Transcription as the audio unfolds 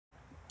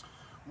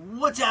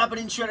What's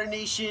happening, Shredder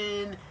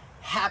Nation?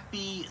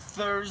 Happy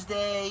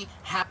Thursday,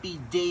 happy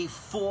day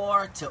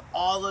 4 to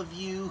all of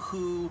you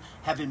who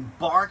have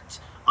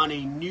embarked on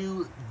a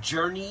new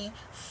journey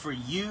for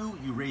you.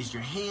 You raised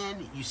your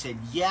hand, you said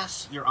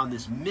yes, you're on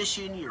this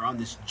mission, you're on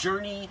this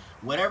journey,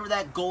 whatever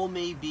that goal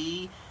may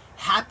be.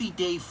 Happy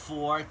day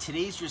 4.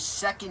 Today's your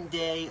second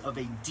day of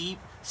a deep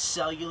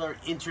cellular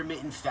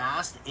intermittent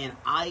fast, and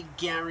I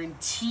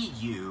guarantee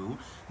you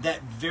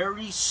that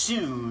very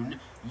soon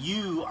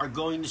you are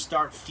going to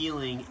start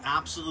feeling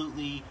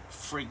absolutely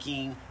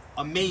freaking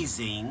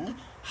amazing.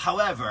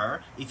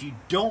 However, if you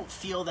don't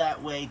feel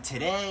that way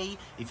today,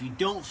 if you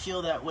don't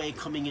feel that way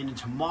coming into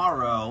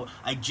tomorrow,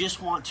 I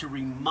just want to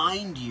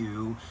remind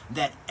you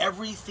that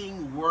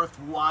everything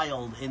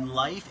worthwhile in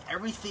life,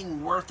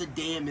 everything worth a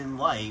damn in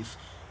life,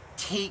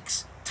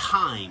 takes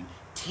time,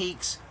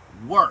 takes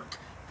work,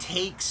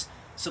 takes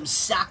some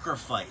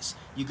sacrifice.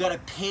 You got to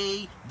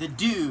pay the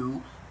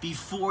due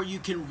before you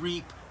can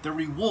reap the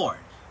reward.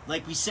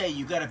 Like we say,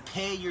 you got to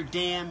pay your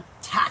damn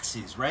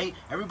taxes, right?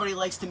 Everybody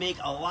likes to make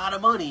a lot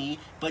of money,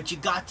 but you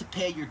got to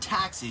pay your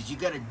taxes. You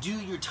got to do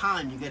your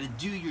time. You got to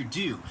do your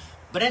due.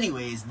 But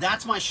anyways,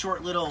 that's my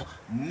short little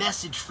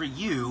message for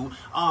you.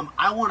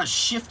 I want to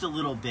shift a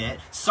little bit.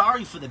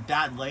 Sorry for the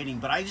bad lighting,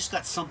 but I just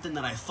got something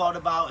that I thought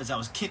about as I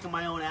was kicking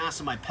my own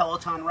ass on my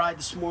Peloton ride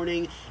this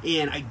morning,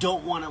 and I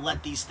don't want to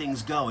let these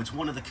things go. It's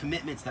one of the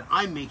commitments that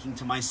I'm making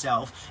to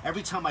myself.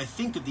 Every time I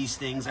think of these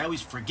things, I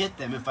always forget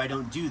them if I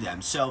don't do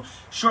them. So,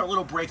 short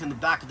little break on the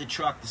back of the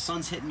truck. The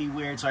sun's hitting me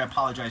weird, so I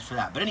apologize for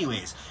that. But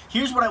anyways,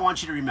 here's what I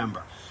want you to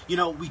remember. You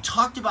know, we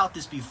talked about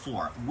this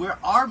before, where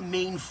our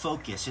main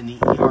focus in the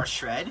ER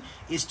Shred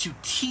is to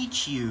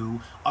teach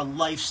you a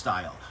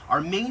lifestyle.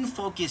 Our main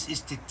focus is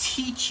to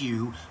teach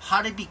you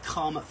how to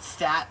become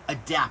fat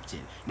adapted.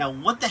 Now,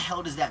 what the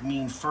hell does that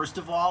mean, first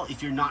of all,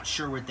 if you're not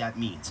sure what that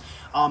means?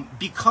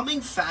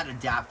 Becoming fat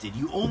adapted,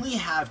 you only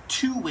have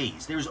two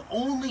ways. There's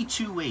only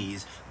two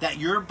ways that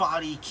your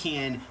body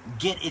can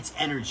get its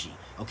energy.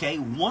 Okay,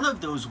 one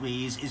of those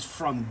ways is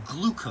from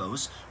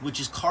glucose, which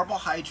is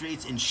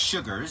carbohydrates and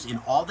sugars in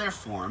all their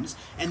forms,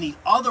 and the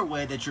other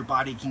way that your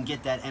body can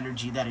get that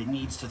energy that it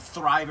needs to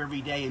thrive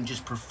every day and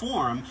just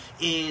perform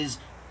is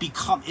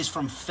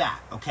from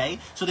fat, okay?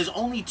 So there's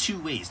only two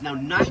ways. Now,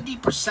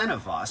 90%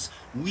 of us,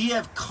 we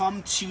have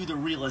come to the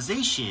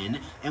realization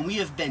and we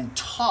have been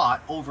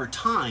taught over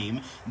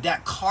time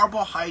that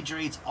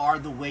carbohydrates are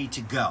the way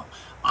to go.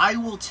 I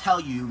will tell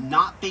you,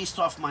 not based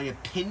off my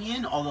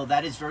opinion, although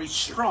that is very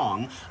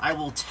strong, I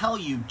will tell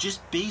you just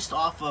based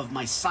off of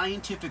my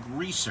scientific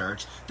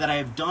research that I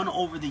have done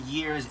over the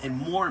years, and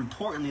more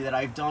importantly that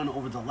I've done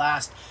over the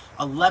last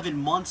 11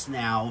 months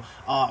now,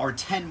 or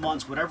 10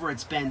 months, whatever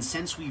it's been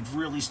since we've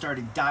really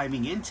started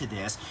diving into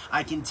this.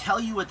 I can tell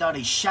you without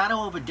a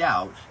shadow of a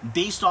doubt,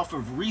 based off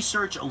of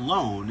research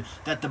alone,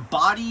 that the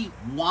body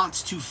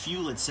wants to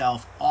fuel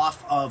itself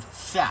off of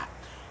fat.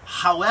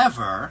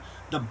 However,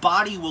 the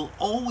body will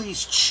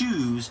always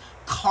choose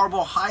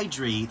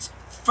carbohydrates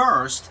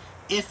first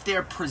if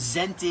they're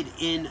presented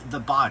in the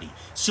body.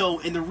 So,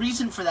 and the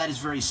reason for that is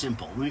very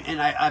simple.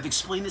 And I've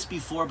explained this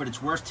before, but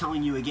it's worth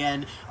telling you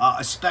again,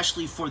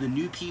 especially for the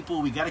new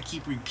people. We got to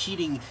keep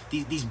repeating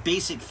these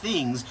basic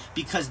things,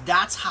 because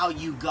that's how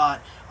you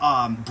got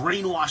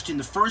brainwashed in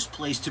the first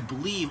place to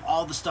believe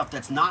all the stuff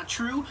that's not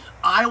true.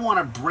 I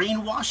want to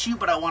brainwash you,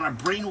 but I want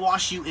to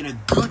brainwash you in a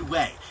good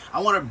way.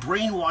 I want to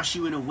brainwash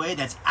you in a way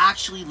that's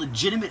actually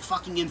legitimate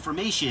fucking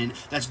information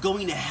that's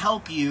going to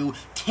help you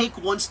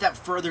take one step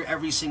further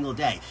every single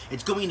day.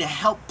 It's going to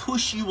help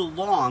push you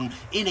along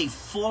in a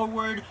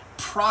forward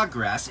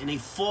progress, in a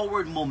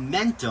forward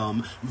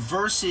momentum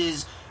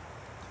versus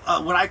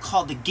what I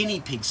call the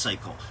guinea pig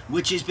cycle,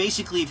 which is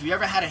basically, if you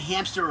ever had a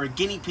hamster or a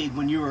guinea pig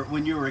when you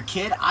were a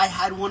kid, I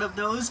had one of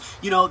those.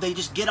 You know, they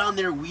just get on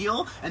their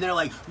wheel and they're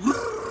like,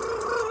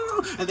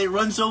 and they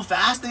run so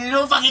fast and they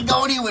don't fucking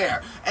go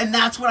anywhere. And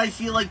that's what I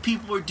feel like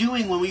people are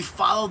doing when we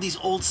follow these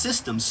old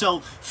systems. So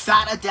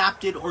fat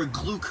adapted or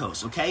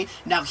glucose, okay?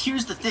 Now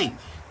here's the thing.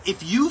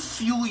 If you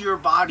fuel your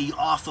body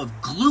off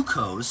of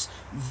glucose,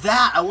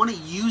 that, I want to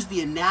use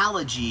the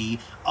analogy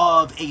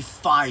of a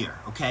fire,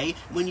 okay?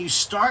 When you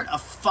start a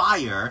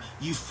fire,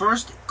 you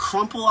first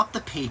crumple up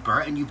the paper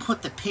and you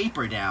put the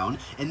paper down,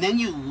 and then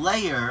you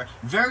layer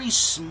very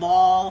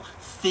small,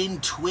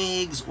 thin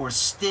twigs or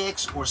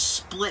sticks or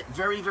split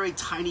very, very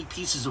tiny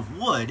pieces of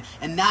wood,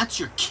 and that's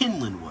your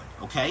kindling wood,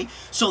 okay?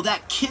 So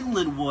that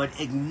kindling wood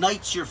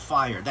ignites your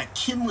fire. That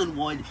kindling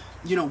wood,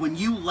 you know, when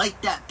you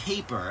light that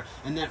paper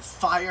and that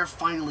fire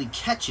finally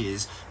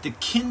catches, the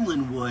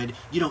kindling wood,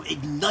 you know,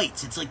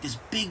 ignites. It's like this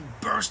big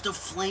burst of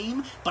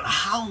flame, but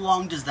how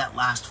long does that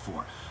last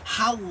for?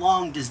 How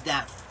long does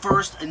that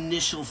first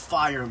initial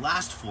fire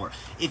last for?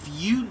 If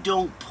you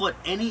don't put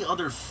any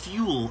other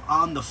fuel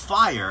on the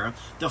fire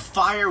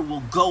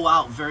will go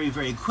out very,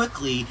 very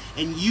quickly,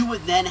 and you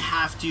would then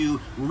have to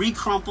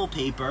recrumple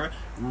paper,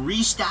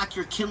 restack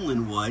your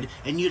kindling wood,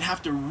 and you'd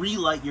have to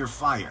relight your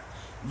fire.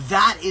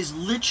 That is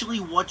literally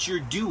what you're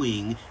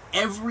doing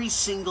every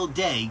single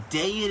day,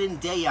 day in and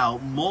day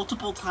out,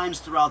 multiple times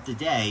throughout the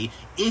day,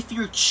 if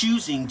you're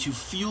choosing to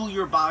fuel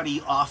your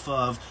body off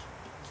of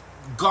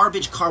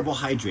garbage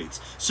carbohydrates.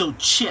 So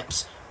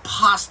chips,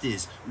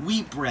 pastas,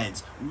 wheat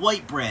breads,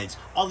 white breads,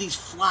 all these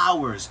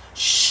flours,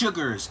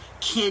 sugars,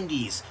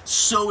 candies,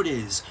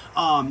 sodas,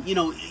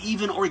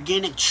 even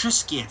organic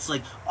Triscuits,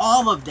 like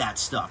all of that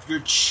stuff. You're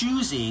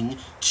choosing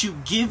to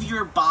give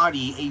your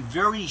body a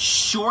very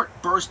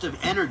short burst of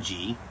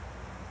energy,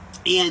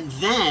 and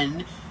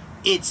then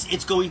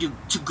it's going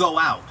to go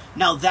out.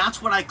 Now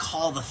that's what I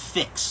call the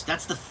fix.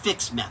 That's the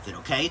fix method,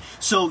 okay?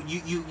 So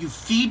you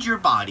feed your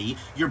body,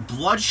 your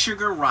blood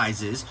sugar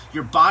rises,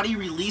 your body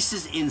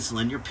releases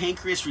insulin, your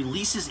pancreas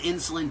releases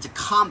insulin to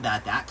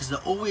combat that, because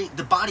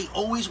the body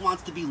always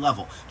wants to be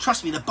level.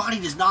 Trust me, the body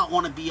does not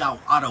want to be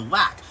out of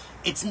whack.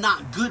 It's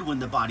not good when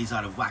the body's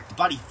out of whack. The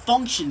body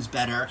functions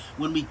better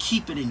when we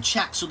keep it in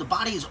check. So the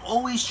body is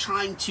always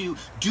trying to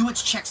do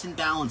its checks and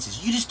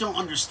balances. You just don't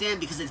understand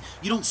because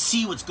you don't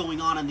see what's going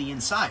on the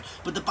inside.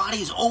 But the body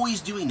is always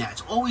doing that.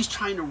 It's always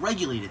trying to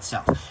regulate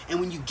itself. And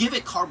when you give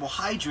it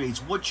carbohydrates,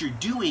 what you're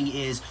doing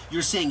is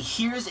you're saying,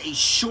 here's a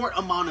short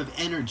amount of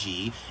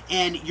energy,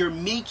 and you're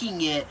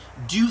making it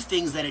do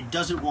things that it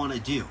doesn't want to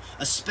do.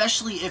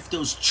 Especially if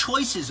those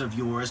choices of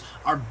yours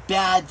are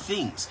bad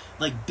things,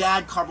 like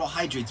bad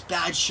carbohydrates,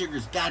 bad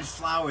sugars, bad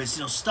flours,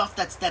 stuff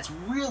that's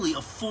really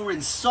a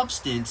foreign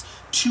substance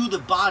to the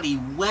body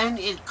when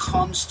it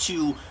comes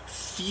to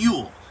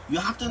fuel. You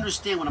have to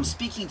understand, when I'm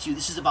speaking to you,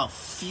 this is about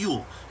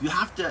fuel. You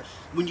have to,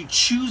 when you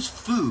choose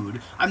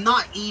food, I'm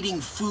not eating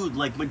food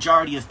like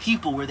majority of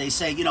people where they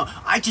say,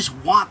 I just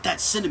want that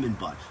cinnamon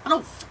bun. I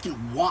don't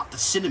fucking want the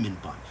cinnamon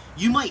bun.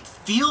 You might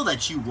feel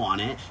that you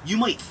want it, you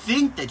might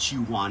think that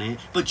you want it,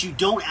 but you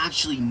don't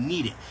actually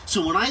need it.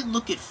 So when I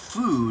look at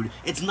food,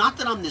 it's not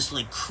that I'm this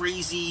like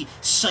crazy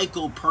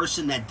psycho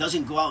person that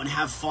doesn't go out and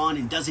have fun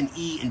and doesn't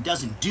eat and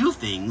doesn't do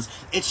things.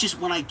 It's just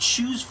when I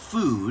choose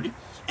food,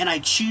 and I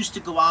choose to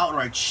go out, or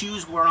I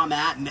choose where I'm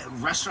at,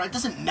 restaurant, it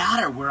doesn't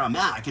matter where I'm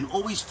at. I can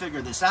always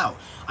figure this out.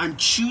 I'm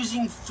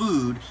choosing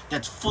food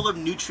that's full of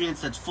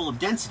nutrients, that's full of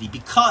density,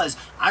 because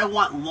I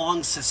want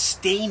long,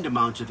 sustained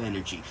amounts of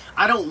energy.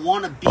 I don't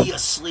want to be a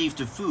slave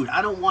to food.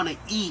 I don't want to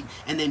eat,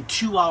 and then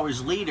 2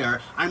 hours later,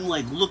 I'm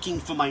like looking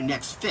for my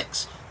next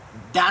fix.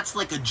 That's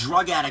like a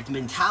drug addict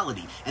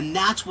mentality. And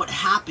that's what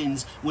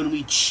happens when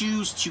we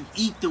choose to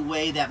eat the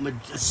way that,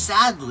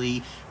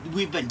 sadly,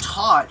 we've been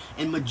taught,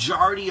 and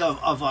majority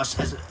of us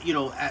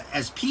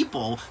as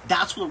people,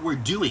 that's what we're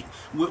doing.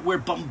 We're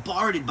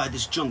bombarded by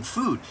this junk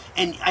food.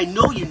 And I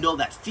know you know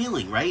that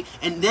feeling, right?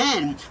 And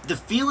then the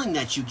feeling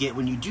that you get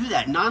when you do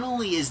that, not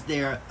only is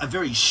there a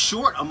very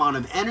short amount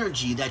of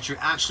energy that you're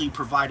actually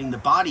providing the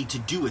body to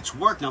do its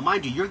work. Now,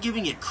 mind you, you're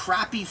giving it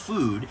crappy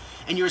food,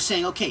 and you're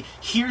saying, okay,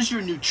 here's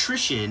your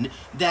nutrition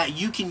that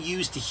you can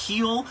use to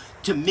heal,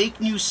 to make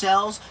new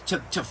cells, to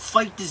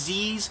fight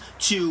disease,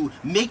 to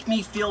make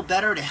me feel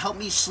better, to help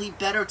me sleep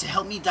better, to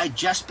help me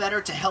digest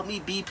better, to help me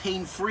be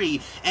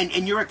pain-free.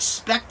 And you're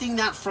expecting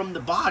that from the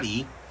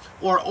body,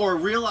 or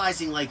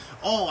realizing like,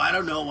 oh, I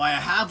don't know why I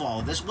have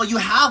all of this. Well, you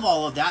have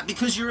all of that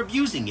because you're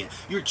abusing it.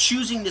 You're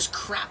choosing this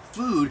crap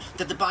food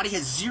that the body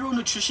has zero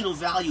nutritional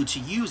value to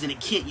use, and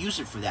it can't use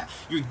it for that.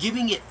 You're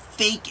giving it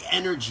fake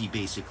energy,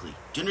 basically.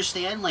 Do you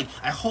understand? Like,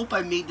 I hope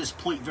I made this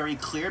point very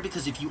clear,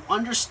 because if you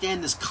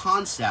understand this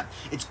concept,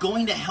 it's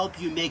going to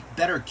help you make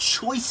better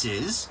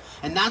choices,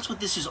 and that's what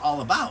this is all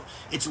about.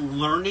 It's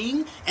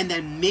learning and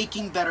then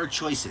making better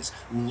choices.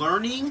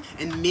 Learning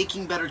and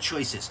making better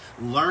choices.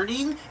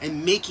 Learning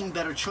and making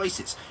better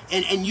choices.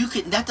 And you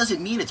can, that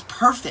doesn't mean it's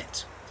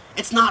perfect.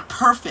 It's not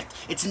perfect.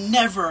 It's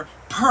never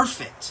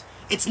perfect.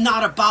 It's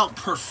not about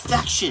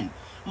perfection.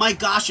 My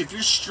gosh, if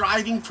you're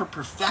striving for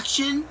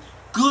perfection,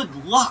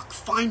 good luck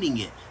finding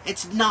it.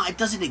 It's not, it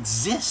doesn't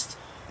exist.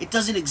 It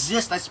doesn't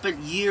exist. I spent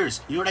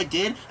years, you know what I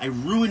did? I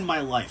ruined my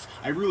life.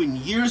 I ruined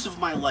years of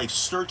my life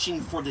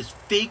searching for this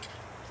fake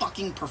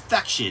fucking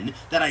perfection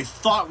that I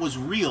thought was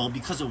real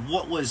because of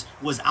what was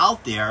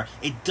out there.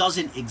 It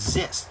doesn't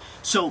exist.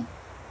 So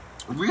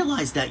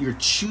realize that you're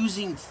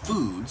choosing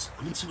foods.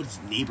 I'm in someone's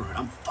neighborhood.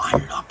 I'm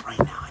fired up right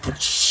now. I gotta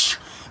shh.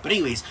 But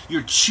anyways,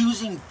 you're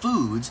choosing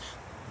foods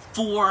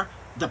for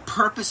the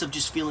purpose of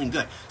just feeling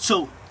good.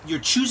 So you're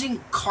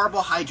choosing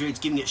carbohydrates,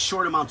 giving it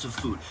short amounts of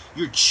food.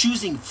 You're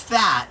choosing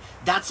fat.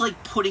 That's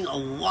like putting a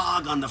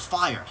log on the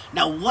fire.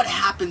 Now, what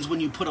happens when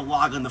you put a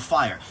log on the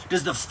fire?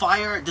 Does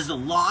the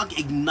log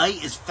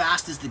ignite as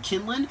fast as the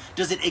kindling?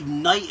 Does it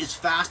ignite as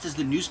fast as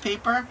the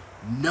newspaper?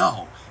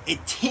 No.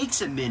 It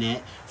takes a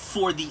minute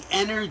for the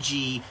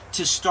energy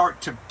to start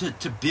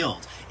to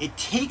build. It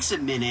takes a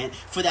minute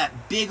for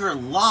that bigger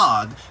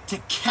log to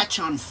catch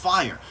on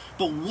fire.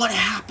 But what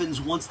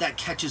happens once that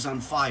catches on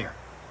fire?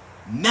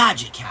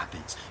 Magic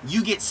happens.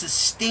 You get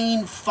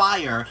sustained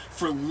fire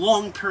for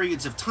long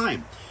periods of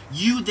time.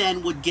 You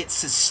then would get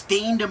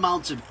sustained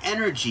amounts of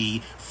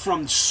energy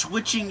from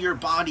switching your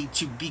body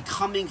to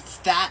becoming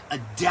fat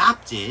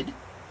adapted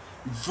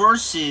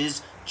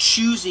versus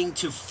choosing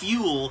to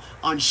fuel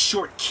on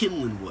short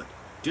kindling wood.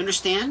 Do you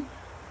understand?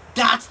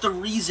 That's the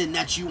reason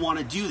that you want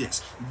to do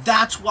this.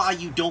 That's why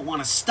you don't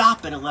want to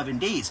stop at 11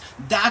 days.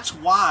 That's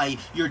why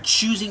you're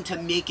choosing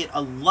to make it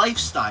a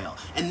lifestyle.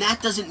 And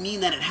that doesn't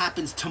mean that it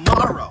happens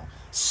tomorrow.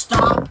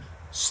 Stop,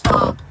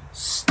 stop,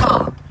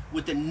 stop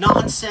with the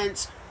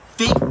nonsense,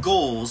 fake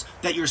goals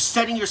that you're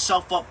setting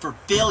yourself up for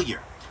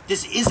failure.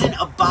 This isn't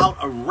about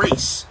a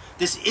race.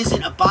 This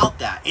isn't about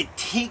that. It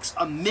takes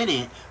a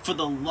minute for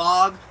the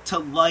log to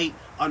light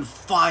on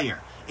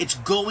fire. It's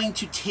going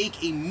to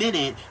take a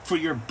minute for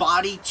your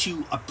body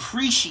to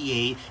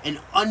appreciate and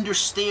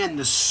understand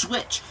the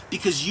switch,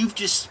 because you've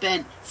just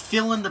spent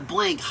fill in the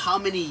blank how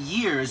many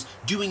years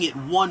doing it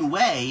one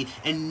way,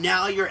 and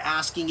now you're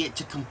asking it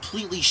to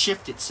completely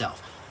shift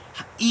itself.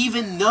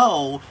 Even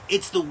though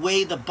it's the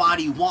way the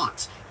body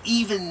wants,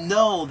 even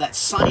though that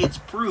science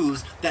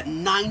proves that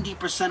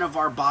 90% of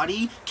our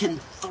body can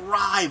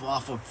thrive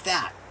off of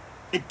fat.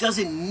 It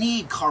doesn't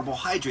need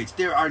carbohydrates.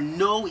 There are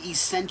no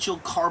essential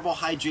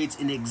carbohydrates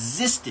in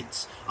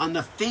existence on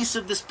the face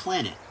of this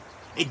planet.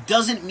 It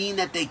doesn't mean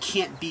that they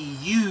can't be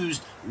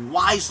used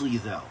wisely,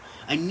 though.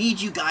 I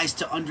need you guys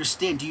to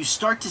understand. Do you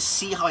start to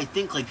see how I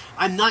think? Like,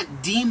 I'm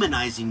not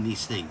demonizing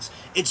these things.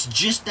 It's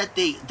just that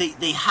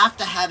they have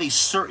to have a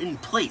certain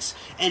place.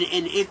 And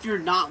if you're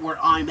not where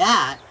I'm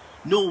at,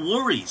 no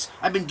worries.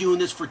 I've been doing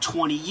this for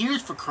 20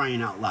 years, for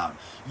crying out loud.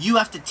 You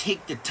have to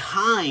take the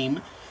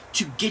time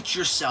to get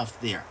yourself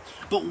there.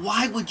 But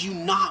why would you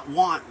not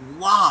want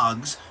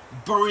logs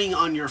burning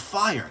on your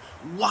fire?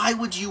 Why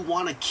would you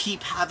want to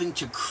keep having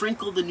to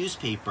crinkle the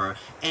newspaper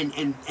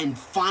and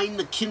find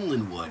the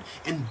kindling wood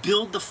and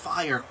build the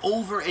fire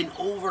over and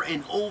over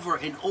and over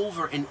and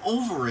over and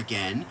over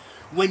again,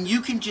 when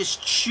you can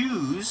just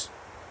choose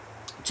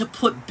to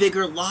put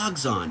bigger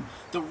logs on,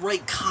 the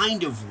right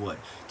kind of wood?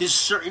 There's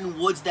certain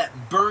woods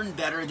that burn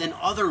better than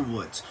other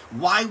woods.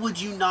 Why would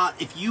you not,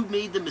 if you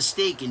made the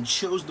mistake and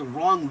chose the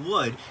wrong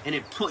wood and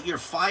it put your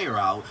fire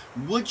out,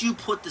 would you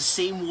put the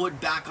same wood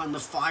back on the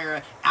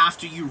fire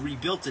after you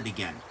rebuilt it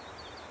again?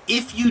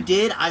 If you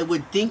did, I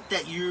would think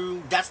that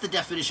that's the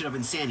definition of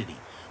insanity.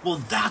 Well,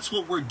 that's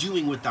what we're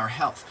doing with our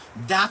health.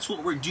 That's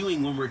what we're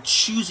doing when we're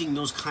choosing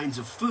those kinds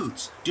of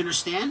foods. Do you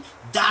understand?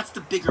 That's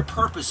the bigger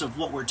purpose of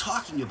what we're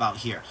talking about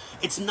here.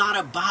 It's not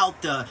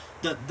about the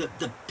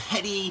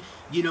petty,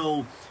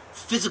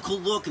 physical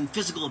look and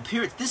physical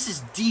appearance. This is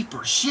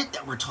deeper shit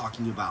that we're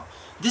talking about.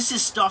 This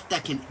is stuff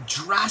that can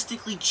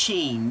drastically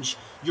change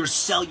your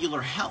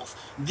cellular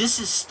health. This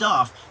is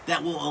stuff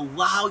that will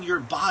allow your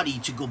body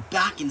to go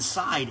back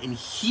inside and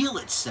heal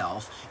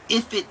itself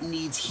if it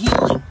needs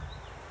healing.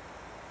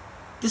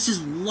 This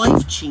is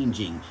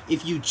life-changing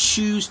if you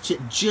choose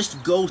to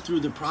just go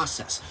through the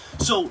process.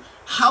 So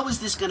how is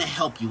this going to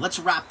help you? Let's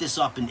wrap this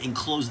up and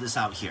close this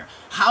out here.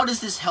 How does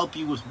this help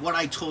you with what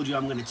I told you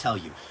I'm going to tell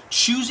you?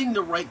 Choosing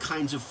the right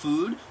kinds of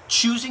food,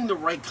 choosing the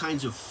right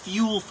kinds of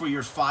fuel for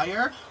your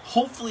fire.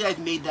 Hopefully I've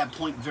made that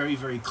point very,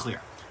 very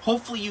clear.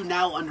 Hopefully you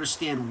now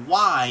understand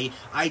why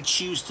I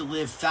choose to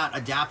live fat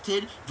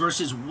adapted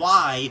versus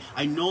why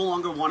I no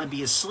longer want to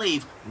be a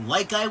slave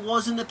like I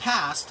was in the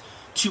past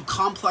to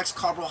complex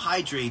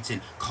carbohydrates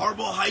and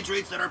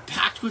carbohydrates that are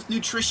packed with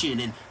nutrition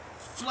and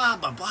blah,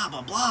 blah, blah,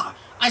 blah, blah.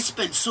 I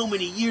spent so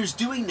many years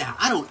doing that.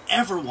 I don't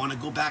ever want to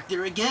go back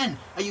there again.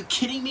 Are you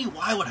kidding me?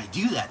 Why would I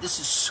do that? This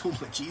is so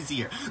much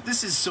easier.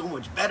 This is so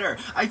much better.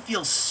 I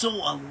feel so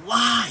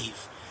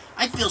alive.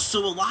 I feel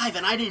so alive,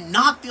 and I did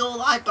not feel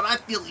alive, but I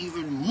feel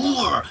even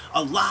more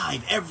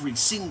alive every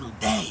single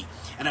day.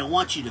 And I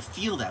want you to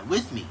feel that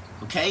with me,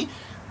 okay?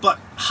 But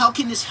how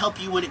can this help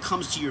you when it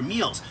comes to your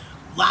meals?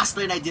 Last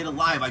night I did a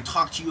live. I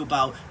talked to you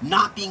about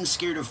not being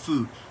scared of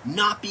food,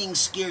 not being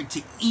scared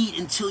to eat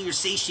until you're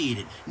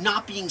satiated,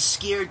 not being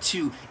scared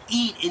to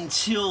eat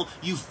until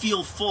you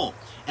feel full.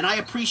 And I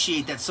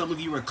appreciate that some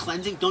of you are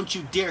cleansing. Don't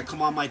you dare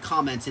come on my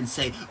comments and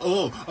say,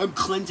 oh, I'm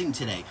cleansing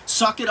today.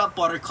 Suck it up,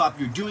 Buttercup.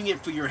 You're doing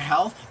it for your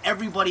health.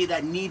 Everybody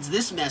that needs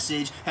this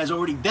message has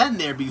already been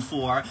there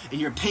before,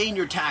 and you're paying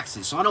your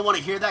taxes. So I don't want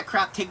to hear that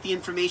crap. Take the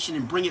information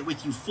and bring it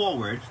with you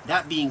forward.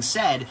 That being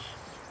said,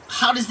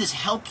 how does this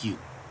help you?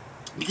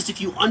 Because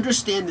if you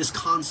understand this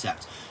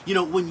concept,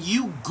 when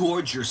you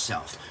gorge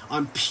yourself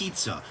on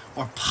pizza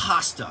or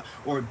pasta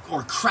or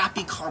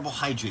crappy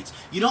carbohydrates,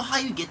 you know how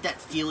you get that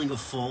feeling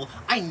of full?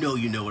 I know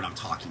you know what I'm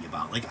talking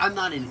about.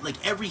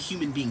 Every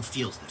human being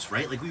feels this,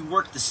 right? Like, we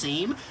work the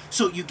same.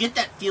 So you get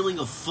that feeling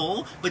of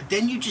full, but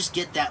then you just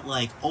get that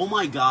oh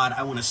my God,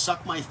 I want to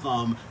suck my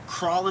thumb,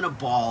 crawl in a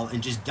ball,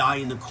 and just die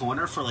in the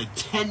corner for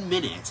 10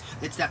 minutes.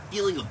 It's that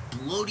feeling of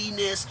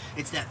bloatiness.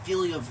 It's that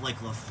feeling of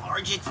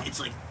lethargic.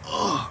 It's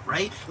ugh,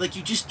 right?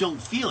 You just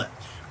don't feel it.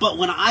 But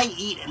when I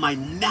eat my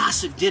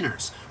massive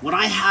dinners, when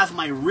I have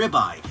my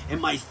ribeye and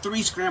my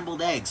 3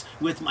 scrambled eggs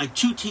with my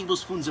 2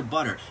 tablespoons of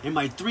butter and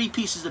my 3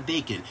 pieces of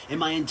bacon and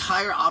my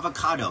entire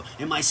avocado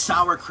and my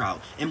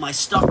sauerkraut and my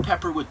stuffed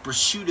pepper with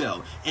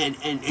prosciutto and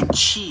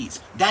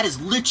cheese, that is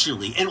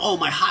literally, and oh,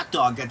 my hot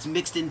dog that's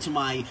mixed into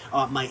my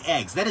my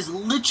eggs, that is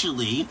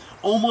literally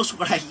almost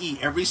what I eat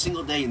every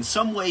single day in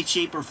some way,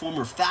 shape, or form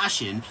or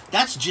fashion.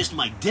 That's just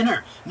my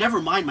dinner. Never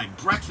mind my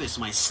breakfast,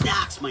 my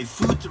snacks, my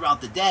food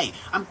throughout the day.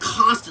 I'm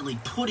constantly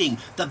putting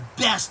the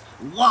best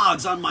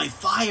logs on my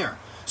fire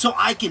so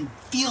I can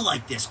feel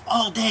like this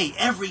all day,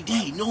 every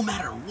day, no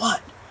matter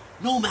what.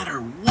 No matter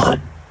what.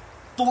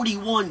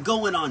 41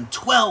 going on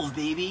 12,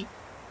 baby.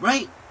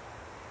 Right?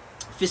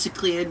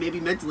 Physically and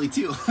maybe mentally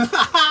too.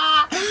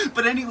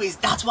 But anyways,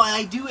 that's why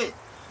I do it.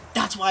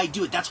 That's why I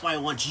do it. That's why I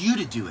want you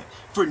to do it.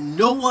 For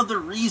no other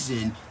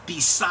reason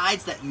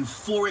besides that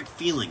euphoric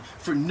feeling.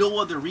 For no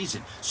other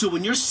reason. So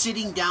when you're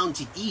sitting down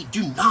to eat,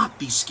 do not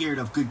be scared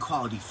of good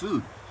quality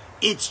food.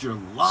 It's your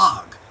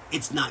log.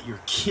 It's not your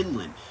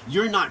kindling.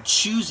 You're not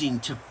choosing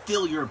to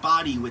fill your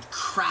body with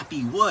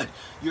crappy wood.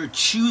 You're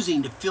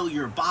choosing to fill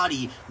your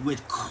body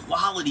with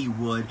quality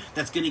wood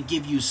that's going to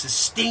give you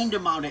sustained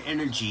amount of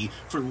energy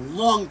for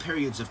long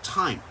periods of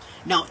time.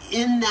 Now,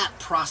 in that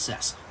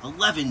process,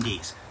 11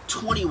 days,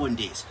 21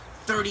 days,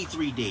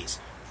 33 days,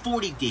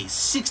 40 days,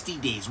 60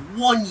 days,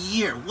 1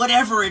 year,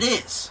 whatever it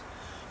is,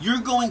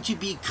 you're going to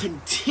be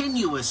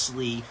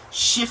continuously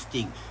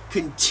shifting,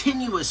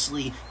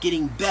 continuously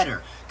getting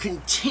better,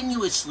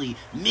 continuously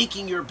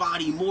making your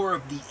body more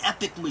of the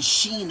epic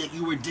machine that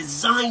you were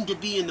designed to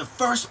be in the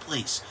first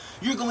place.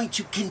 You're going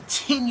to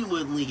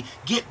continually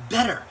get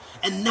better.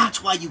 And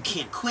that's why you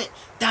can't quit.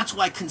 That's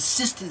why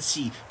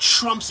consistency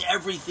trumps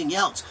everything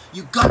else.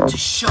 You got to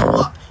show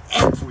up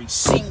every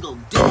single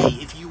day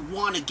if you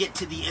want to get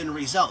to the end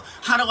result.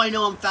 How do I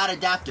know I'm fat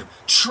adaptive?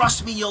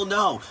 Trust me, you'll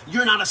know.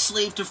 You're not a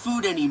slave to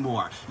food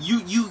anymore.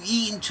 You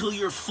eat until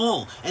you're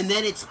full, and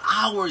then it's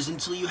hours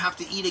until you have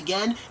to eat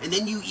again, and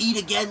then you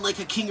eat again like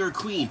a king or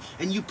queen,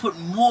 and you put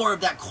more of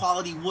that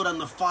quality wood on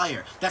the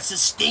fire that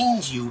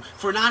sustains you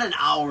for not an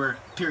hour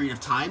period of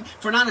time,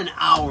 for not an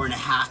hour and a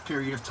half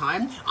period of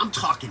time. I'm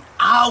talking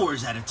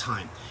hours at a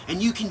time.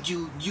 And you can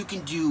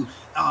do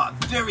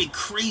very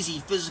crazy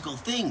physical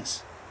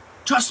things.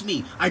 Trust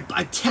me, I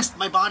test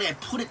my body, I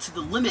put it to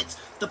the limits.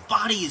 The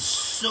body is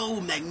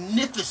so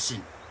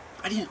magnificent.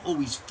 I didn't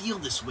always feel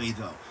this way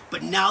though,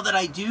 but now that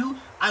I do,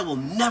 I will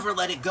never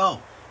let it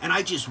go. And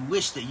I just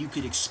wish that you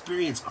could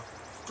experience a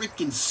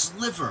freaking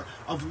sliver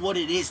of what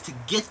it is to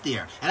get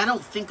there. And I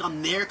don't think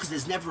I'm there because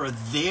there's never a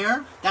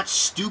there. That's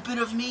stupid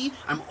of me.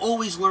 I'm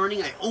always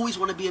learning. I always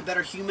want to be a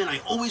better human. I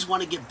always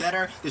want to get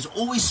better. There's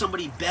always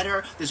somebody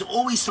better. There's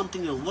always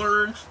something to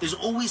learn. There's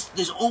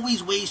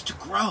always ways to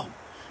grow.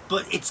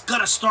 But it's got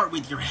to start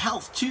with your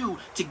health too,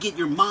 to get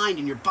your mind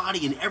and your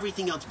body and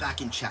everything else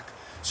back in check.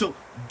 So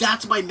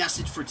that's my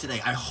message for today.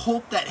 I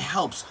hope that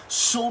helps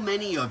so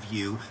many of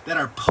you that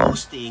are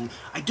posting,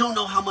 I don't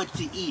know how much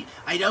to eat.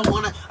 I don't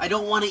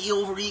want to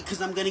overeat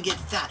because I'm going to get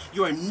fat.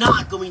 You are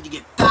not going to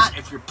get fat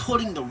if you're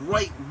putting the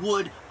right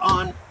wood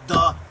on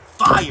the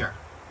fire.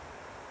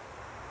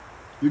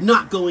 You're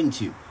not going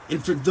to.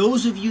 And for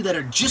those of you that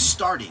are just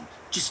starting,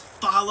 just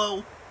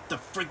follow the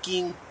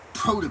freaking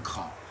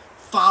protocol.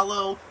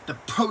 Follow the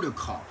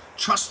protocol.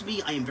 Trust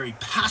me, I am very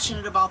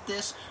passionate about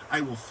this. I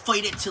will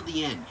fight it till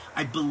the end.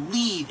 I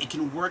believe it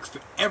can work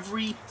for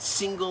every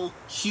single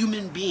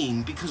human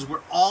being because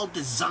we're all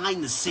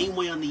designed the same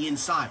way on the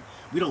inside.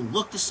 We don't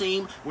look the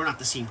same. We're not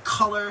the same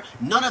color.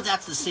 None of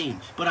that's the same.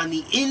 But on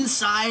the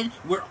inside,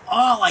 we're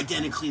all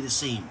identically the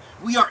same.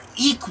 We are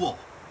equal.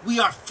 We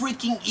are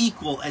freaking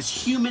equal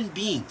as human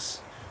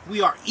beings.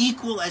 We are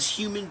equal as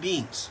human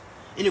beings.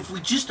 And if we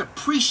just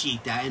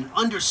appreciate that and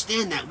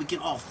understand that, we can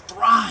all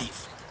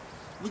thrive.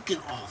 We can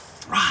all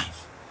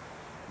thrive.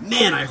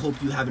 Man, I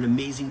hope you have an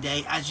amazing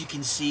day. As you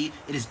can see,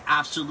 it is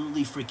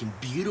absolutely freaking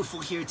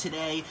beautiful here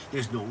today.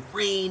 There's no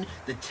rain,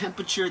 the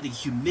temperature, the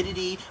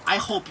humidity. I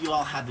hope you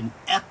all have an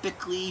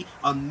epically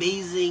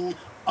amazing,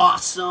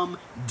 awesome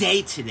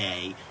day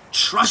today.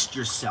 Trust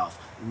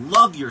yourself.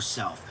 Love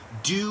yourself.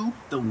 Do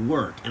the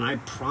work. And I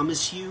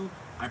promise you,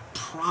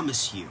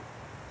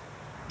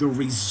 the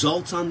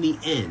results on the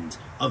end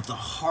of the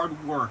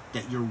hard work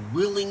that you're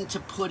willing to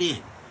put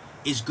in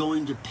is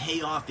going to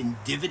pay off in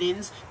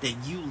dividends that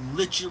you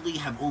literally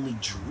have only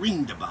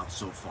dreamed about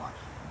so far.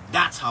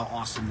 That's how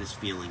awesome this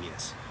feeling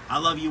is. I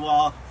love you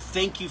all.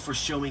 Thank you for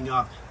showing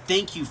up.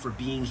 Thank you for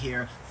being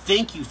here.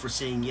 Thank you for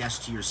saying yes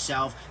to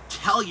yourself.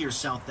 Tell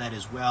yourself that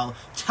as well.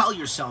 Tell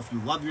yourself you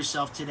love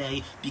yourself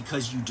today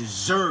because you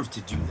deserve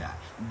to do that.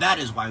 That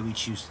is why we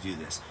choose to do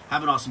this.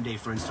 Have an awesome day,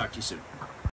 friends. Talk to you soon.